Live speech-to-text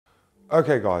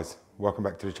Okay guys, welcome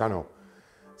back to the channel.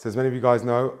 So as many of you guys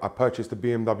know, I purchased a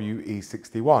BMW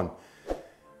E61.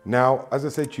 Now, as I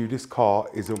said to you, this car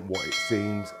isn't what it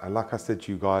seems. And like I said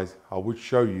to you guys, I would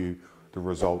show you the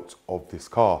results of this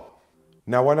car.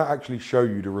 Now, when I actually show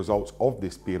you the results of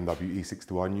this BMW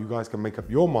E61, you guys can make up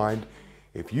your mind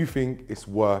if you think it's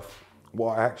worth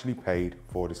what I actually paid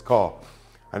for this car.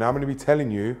 And I'm going to be telling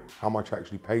you how much I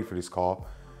actually paid for this car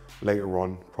later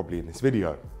on, probably in this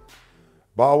video.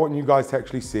 But I want you guys to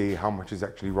actually see how much is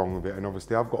actually wrong with it. And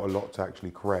obviously I've got a lot to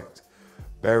actually correct.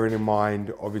 Bearing in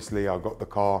mind, obviously I got the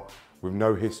car with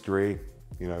no history,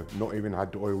 not even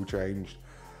had the oil changed,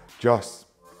 just,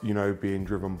 being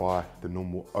driven by the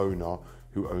normal owner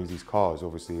who owns these cars.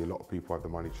 Obviously a lot of people have the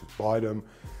money to just buy them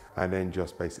and then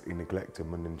just basically neglect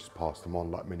them and then just pass them on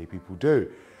like many people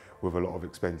do with a lot of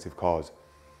expensive cars.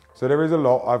 So there is a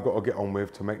lot I've got to get on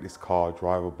with to make this car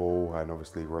drivable and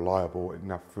obviously reliable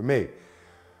enough for me.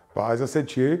 But as I said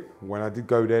to you, when I did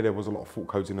go there was a lot of fault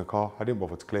codes in the car. I didn't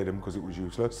bother to clear them because it was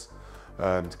useless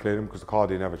to clear them because the car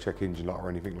didn't have a check engine light or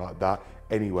anything like that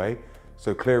anyway.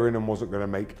 So clearing them wasn't going to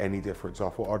make any difference. So I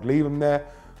thought I'd leave them there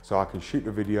so I can shoot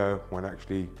the video when I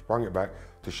actually bring it back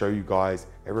to show you guys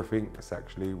everything that's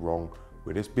actually wrong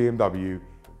with this BMW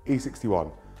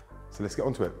E61. So let's get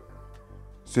onto it.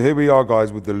 So here we are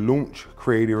guys with the Launch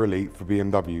Creator Elite for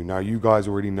BMW. Now you guys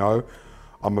already know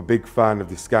I'm a big fan of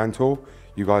this scan tool.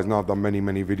 You guys know I've done many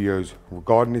videos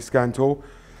regarding this scan tool.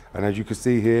 And as you can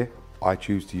see here, I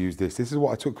choose to use this. This is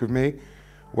what I took with me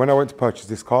when I went to purchase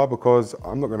this car because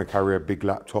I'm not going to carry a big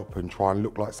laptop and try and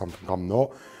look like something I'm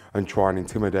not and try and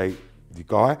intimidate the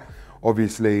guy.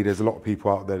 Obviously, there's a lot of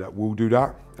people out there that will do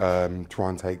that, try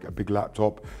and take a big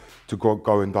laptop to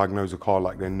go and diagnose a car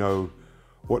like they know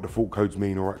what the fault codes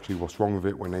mean or actually what's wrong with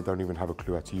it when they don't even have a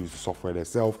clue how to use the software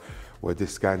themselves, where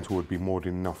this scan tool would be more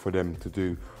than enough for them to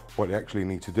do what they actually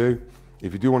need to do.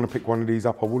 If you do want to pick one of these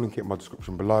up, I will link it in my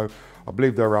description below. I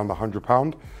believe they're around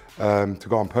 £100 to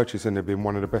go and purchase, and they've been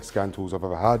one of the best scan tools I've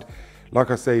ever had. Like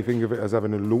I say, think of it as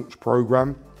having a launch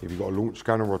program. If you've got a launch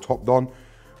scanner or a TOPDON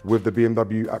with the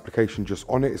BMW application just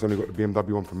on it, it's only got the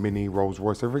BMW one for Mini,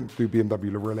 Rolls-Royce, everything to do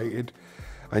BMW related.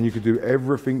 And you can do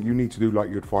everything you need to do like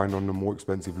you'd find on the more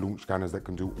expensive launch scanners that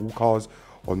can do all cars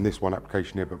on this one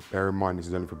application here. But bear in mind, this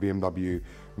is only for BMW,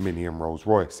 Mini and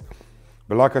Rolls-Royce.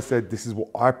 But like I said, this is what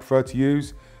I prefer to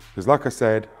use. Because like I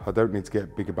said, I don't need to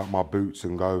get big about my boots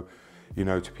and go,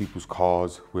 to people's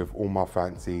cars with all my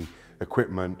fancy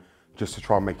equipment just to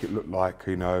try and make it look like,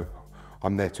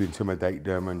 I'm there to intimidate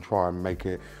them and try and make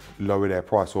it lower their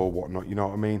price or whatnot. You know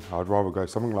what I mean? I'd rather go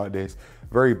something like this,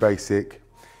 very basic,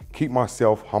 keep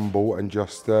myself humble and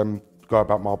just go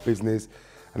about my business.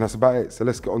 And that's about it. So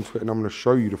let's get onto it and I'm going to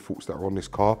show you the faults that are on this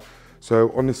car.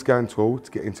 So on this scan tool, to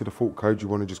get into the fault code, you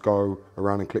want to just go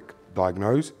around and click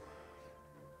diagnose.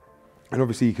 And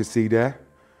obviously you can see there,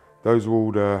 those are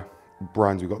all the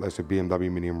brands we got there. So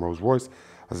BMW, Mini and Rolls-Royce.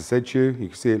 As I said to you, you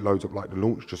can see it loads up like the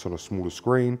launch, just on a smaller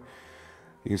screen.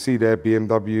 You can see there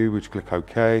BMW, which click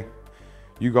OK.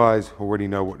 You guys already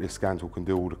know what this scan tool can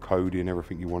do, all the coding,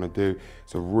 everything you want to do.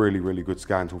 It's a really good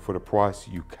scan tool for the price.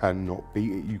 You cannot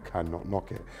beat it, you cannot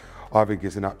knock it. I think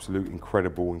it's an absolute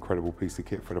incredible piece of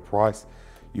kit for the price.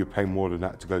 You pay more than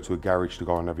that to go to a garage to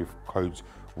go and have your codes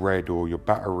read or your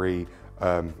battery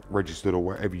registered or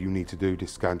whatever you need to do.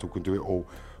 This scan tool can do it all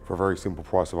for a very simple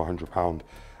price of £100.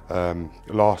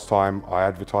 Last time I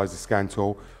advertised the scan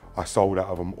tool, I sold out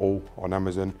of them all on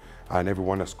Amazon, and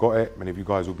everyone that's got it, many of you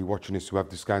guys will be watching this who have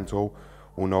the scan tool,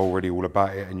 will know already all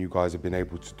about it, and you guys have been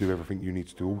able to do everything you need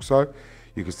to do also.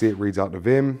 You can see it reads out the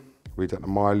VIN, reads out the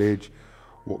mileage,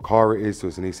 what car it is, so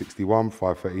it's an E61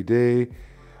 530D,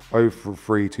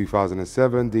 03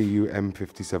 2007 DU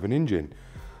M57 engine.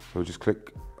 So we'll just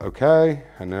click OK,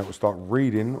 and then it will start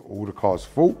reading all the car's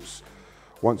faults.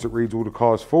 Once it reads all the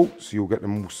car's faults, you'll get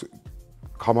them all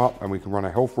come up and we can run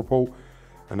a health report.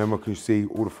 And then we can see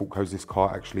all the fault codes this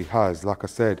car actually has. Like I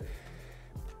said,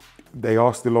 they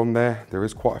are still on there. There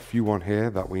is quite a few on here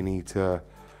that we need to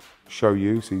show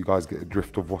you so you guys get a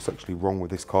drift of what's actually wrong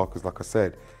with this car. Because like I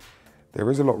said,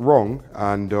 there is a lot wrong.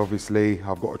 And obviously,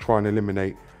 I've got to try and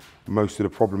eliminate most of the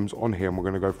problems on here. And we're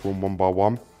going to go through them one by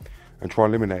one and try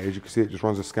and eliminate it. As you can see, it just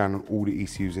runs a scan on all the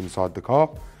ECUs inside the car.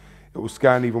 It will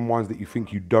scan even ones that you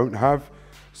think you don't have.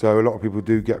 So a lot of people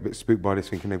do get a bit spooked by this,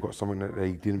 thinking they've got something that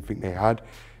they didn't think they had.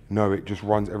 No, it just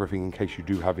runs everything in case you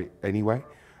do have it anyway.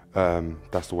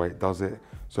 That's the way it does it.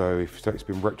 So if it's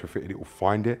been retrofitted, it will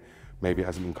find it. Maybe it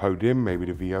hasn't been coded in, maybe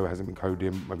the VO hasn't been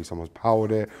coded in, maybe someone's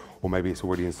powered it, or maybe it's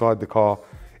already inside the car.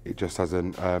 It just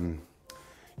hasn't,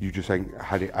 you just ain't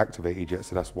had it activated yet,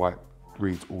 so that's why it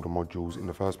reads all the modules in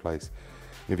the first place.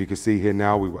 And if you can see here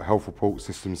now, we've got health report,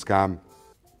 system scan.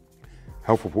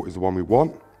 Health report is the one we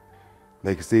want.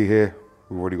 Now you can see here,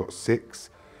 we've already got 6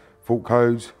 fault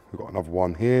codes. We've got another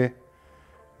one here.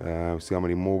 We'll see how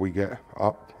many more we get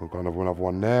up. We've got another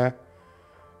one there.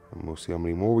 And we'll see how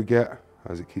many more we get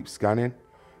as it keeps scanning.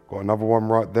 Got another one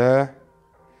right there.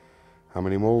 How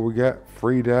many more we get?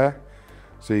 3 there.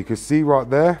 So you can see right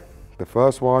there, the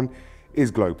first one is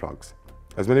glow plugs.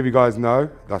 As many of you guys know,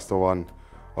 that's the one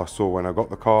I saw when I got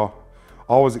the car.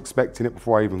 I was expecting it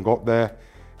before I even got there.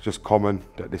 It's just common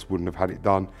that this wouldn't have had it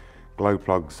done. Glow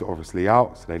plugs are obviously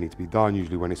out, so they need to be done.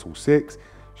 Usually when it's all 6,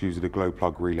 it's usually the glow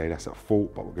plug relay that's at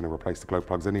fault, but we're going to replace the glow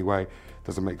plugs anyway.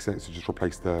 Doesn't make sense to just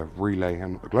replace the relay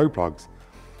and not the glow plugs.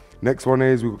 Next one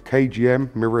is we've got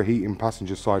KGM, mirror heating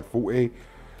passenger side faulty.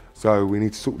 So we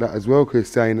need to sort that as well, because it's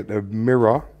saying that the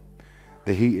mirror,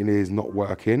 the heating is not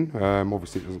working.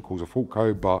 Obviously it doesn't cause a fault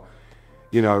code, but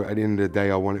you know, at the end of the day,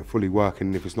 I want it fully working.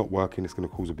 And if it's not working, it's going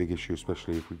to cause a big issue,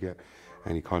 especially if we get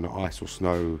any kind of ice or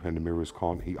snow and the mirrors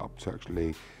can't heat up to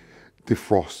actually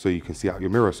defrost so you can see out your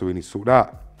mirror. So we need to sort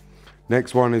that.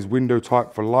 Next one is window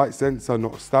type for light sensor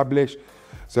not established.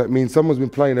 So it means someone's been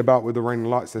playing about with the rain and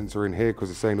light sensor in here because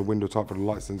it's saying the window type for the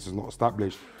light sensor is not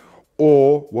established.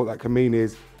 Or what that can mean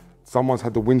is someone's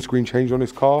had the windscreen changed on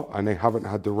this car and they haven't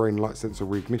had the rain and light sensor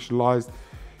reignitionalized.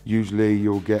 Usually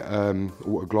you'll get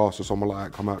Auto Glass or someone like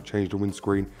that come out, change the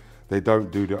windscreen. They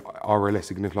don't do the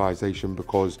RLS initialization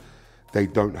because they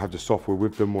don't have the software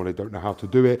with them or they don't know how to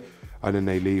do it, and then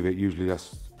they leave it. Usually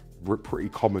that's pretty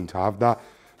common to have that.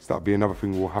 So that'll be another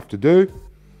thing we'll have to do.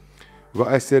 We've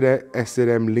got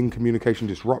SZM link communication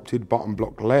disrupted, button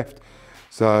block left.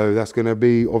 So that's going to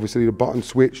be obviously the button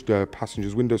switch, the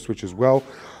passenger's window switch as well.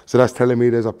 So that's telling me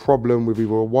there's a problem with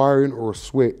either a wiring or a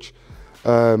switch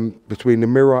between the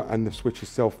mirror and the switch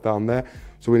itself down there.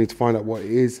 So we need to find out what it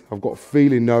is. I've got a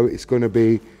feeling though it's going to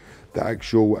be the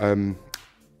actual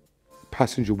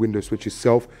passenger window switch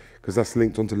itself, because that's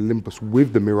linked onto the Olympus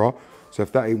with the mirror. So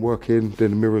if that ain't working, then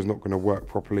the mirror's not going to work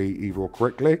properly either or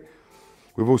correctly.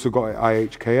 We've also got an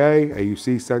IHKA,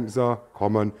 AUC sensor,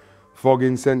 common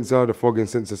fogging sensor. The fogging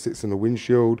sensor sits in the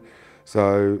windshield,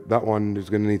 so that one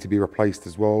is going to need to be replaced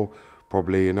as well.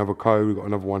 Probably another code. We've got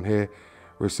another one here.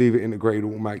 Receiver integrated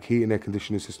automatic heat and air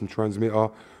conditioning system transmitter.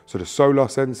 So the solar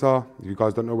sensor, if you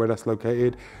guys don't know where that's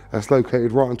located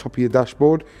right on top of your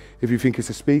dashboard. If you think it's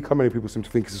a speaker, many people seem to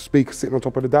think it's a speaker sitting on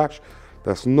top of the dash.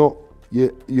 That's not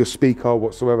your speaker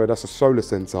whatsoever, that's a solar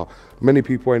sensor. Many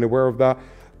people ain't aware of that.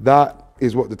 That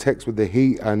is what detects with the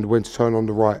heat and when to turn on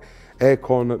the right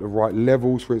aircon at the right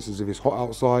levels. For instance, if it's hot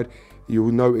outside, you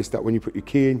will notice that when you put your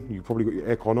key in, you probably got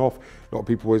your aircon off. A lot of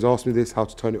people always ask me this, how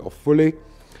to turn it off fully.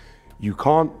 You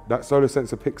can't. That solar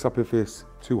sensor picks up if it's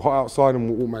too hot outside and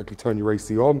will automatically turn your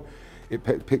AC on.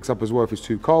 It picks up as well if it's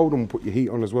too cold and will put your heat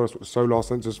on as well. That's what the solar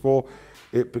sensor's for.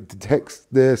 It detects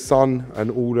the sun and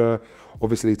all the,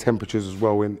 obviously, temperatures as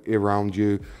well around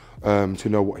you to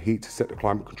know what heat to set the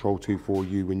climate control to for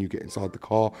you when you get inside the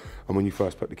car and when you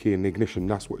first put the key in the ignition.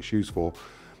 That's what it's used for.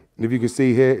 And if you can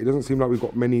see here, it doesn't seem like we've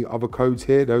got many other codes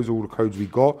here. Those are all the codes we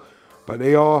got, but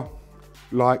they are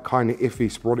like kind of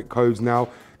iffy, sporadic codes now.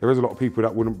 There is a lot of people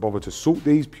that wouldn't bother to sort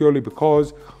these purely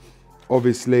because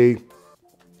obviously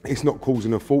it's not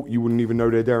causing a fault. You wouldn't even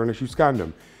know they're there unless you scanned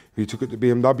them. If you took it to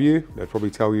BMW, they'd probably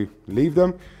tell you, leave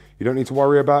them. You don't need to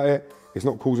worry about it. It's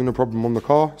not causing a problem on the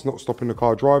car. It's not stopping the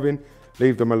car driving.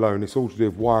 Leave them alone. It's all to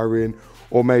do with wiring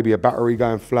or maybe a battery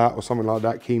going flat or something like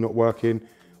that, key not working,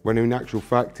 when in actual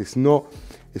fact it's not.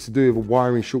 It's to do with a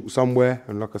wiring short somewhere.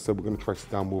 And like I said, we're going to trace it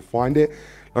down. We'll find it.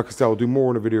 Like I said, I'll do more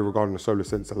on a video regarding the solar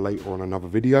sensor later on another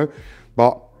video.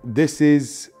 But this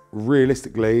is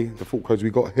realistically the fault codes we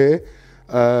got here.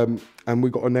 And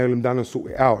we've got to nail them down and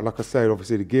sort it out. And like I said,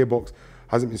 obviously the gearbox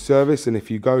hasn't been serviced. And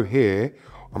if you go here,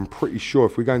 I'm pretty sure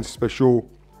if we go into special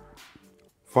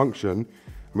function and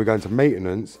we go into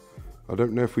maintenance, I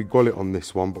don't know if we got it on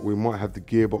this one, but we might have the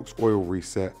gearbox oil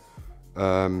reset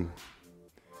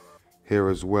here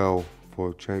as well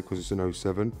for change because it's an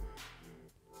 07.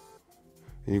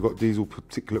 And you've got diesel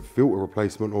particulate filter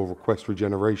replacement or request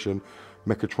regeneration,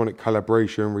 mechatronic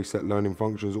calibration, reset learning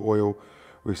functions, oil,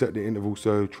 reset the interval,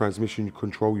 so transmission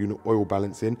control unit oil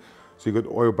balancing. So you've got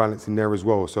the oil balancing there as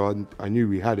well. So I knew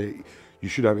we had it. You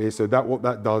should have it here. So that what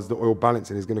that does, the oil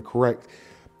balancing is going to correct.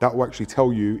 That will actually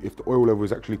tell you if the oil level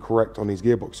is actually correct on these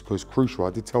gearboxes, because it's crucial. I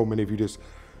did tell many of you this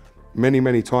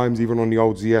many times, even on the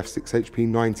old ZF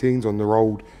 6HP19s, on their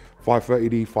old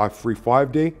 530D,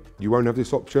 535D, you won't have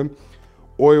this option.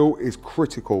 Oil is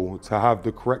critical to have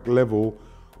the correct level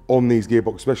on these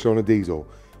gearboxes, especially on a diesel.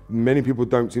 Many people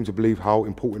don't seem to believe how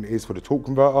important it is for the torque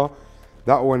converter.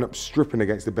 that will end up stripping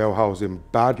against the bell housing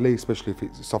badly, especially if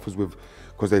it suffers with,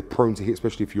 because they're prone to hit,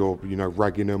 especially if you're, you know,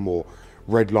 ragging them or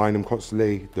redlining them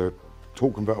constantly. The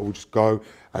torque converter will just go,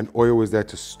 and oil is there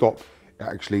to stop it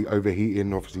actually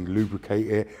overheating, obviously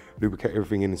lubricate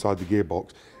everything inside the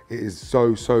gearbox. It is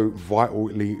so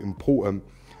vitally important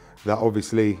that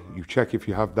obviously you check if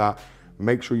you have that,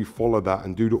 make sure you follow that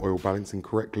and do the oil balancing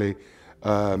correctly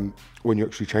when you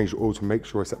actually change the oil, to make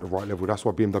sure it's at the right level. That's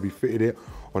why BMW fitted it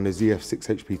on the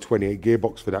ZF6HP28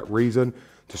 gearbox, for that reason,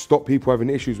 to stop people having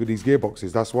issues with these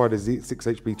gearboxes. That's why the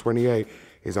Z6HP28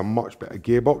 is a much better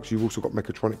gearbox. You've also got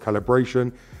mechatronic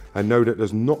calibration, and no, that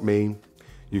does not mean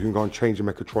you can go and change the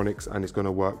mechatronics and it's going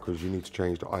to work, because you need to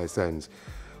change the ISNs.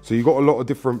 So you've got a lot of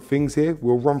different things here.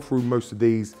 We'll run through most of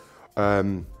these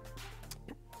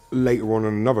later on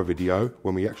in another video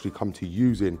when we actually come to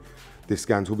using this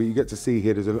scan tool. But you get to see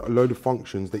here, there's a load of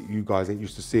functions that you guys ain't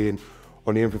used to seeing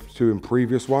on the M52 and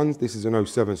previous ones. This is an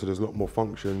 07, so there's a lot more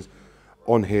functions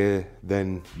on here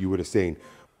than you would have seen.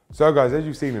 So guys, as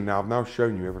you've seen it now, I've now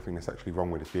shown you everything that's actually wrong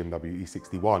with this BMW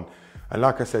E61. And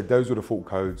like I said, those were the fault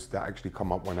codes that actually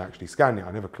come up when I actually scanned it.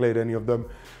 I never cleared any of them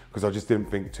because I just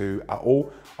didn't think to at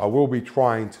all. I will be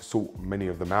trying to sort many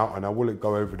of them out, and I will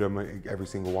go over them, every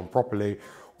single one, properly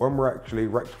when we're actually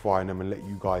rectifying them, and let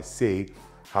you guys see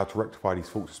how to rectify these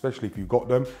faults, especially if you've got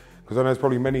them. Because I know there's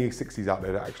probably many E60s out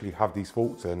there that actually have these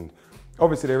faults, and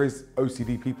obviously there is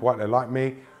OCD people out there like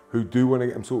me who do want to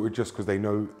get them sorted just because they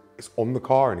know it's on the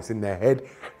car and it's in their head,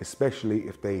 especially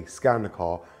if they scan the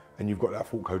car and you've got that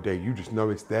fault code there. You just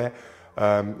know it's there.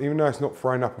 Even though it's not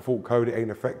throwing up a fault code, it ain't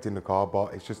affecting the car,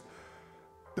 but it's just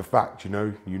the fact, you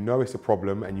know it's a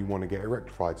problem and you want to get it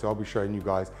rectified. So I'll be showing you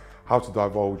guys how to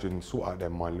divulge and sort out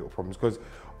them minor little problems, because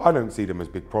I don't see them as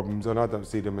big problems and I don't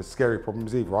see them as scary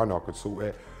problems either. I know I could sort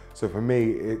it. So for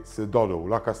me, it's a doddle.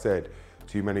 Like I said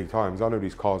to you many times, I know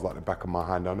these cars like the back of my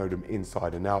hand. I know them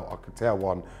inside and out. I could tear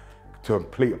one to a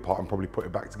complete apart and probably put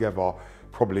it back together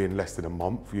probably in less than a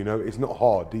month. You know, it's not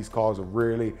hard. These cars are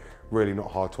really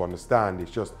not hard to understand.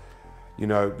 It's just, you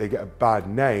know, they get a bad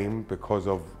name because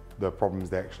of the problems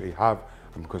they actually have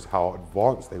and because how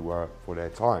advanced they were for their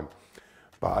time.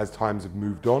 But as times have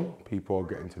moved on, people are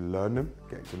getting to learn them,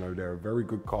 getting to know they're a very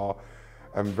good car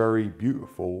and very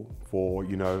beautiful for,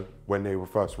 you know, when they were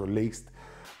first released.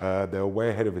 They're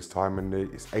way ahead of its time, and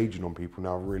it's aging on people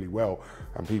now really well.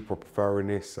 And people are preferring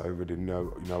this over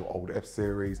the old F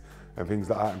series and things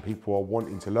like that. And people are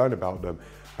wanting to learn about them.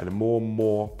 And the more and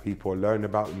more people are learning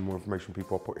about them, the more information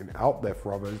people are putting out there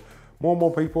for others, more and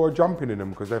more people are jumping in them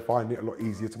because they're finding it a lot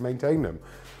easier to maintain them.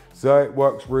 So it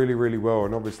works really well.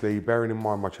 And obviously, bearing in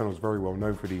mind my channel is very well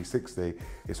known for the E60.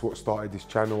 It's what started this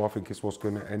channel. I think it's what's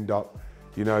going to end up,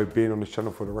 you know, being on this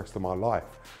channel for the rest of my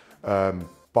life.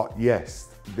 But yes,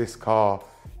 this car,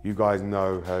 you guys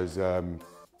know, has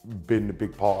been a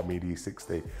big part of me, the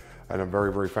E60. And I'm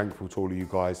very thankful to all of you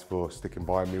guys for sticking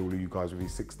by me, all of you guys with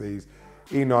E60s.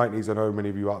 E90s, I know many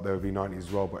of you out there with E90s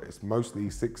as well, but it's mostly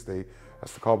E60.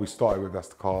 That's the car we started with, that's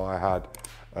the car I had.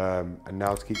 And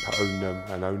now to keep owning them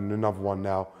and owning another one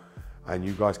now, and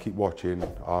you guys keep watching,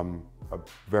 I'm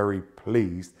very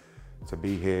pleased to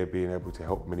be here, being able to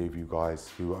help many of you guys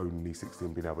who own an E60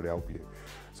 and being able to help you.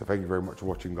 So thank you very much for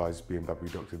watching, guys.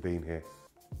 BMW Dr. Dean here,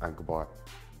 and goodbye.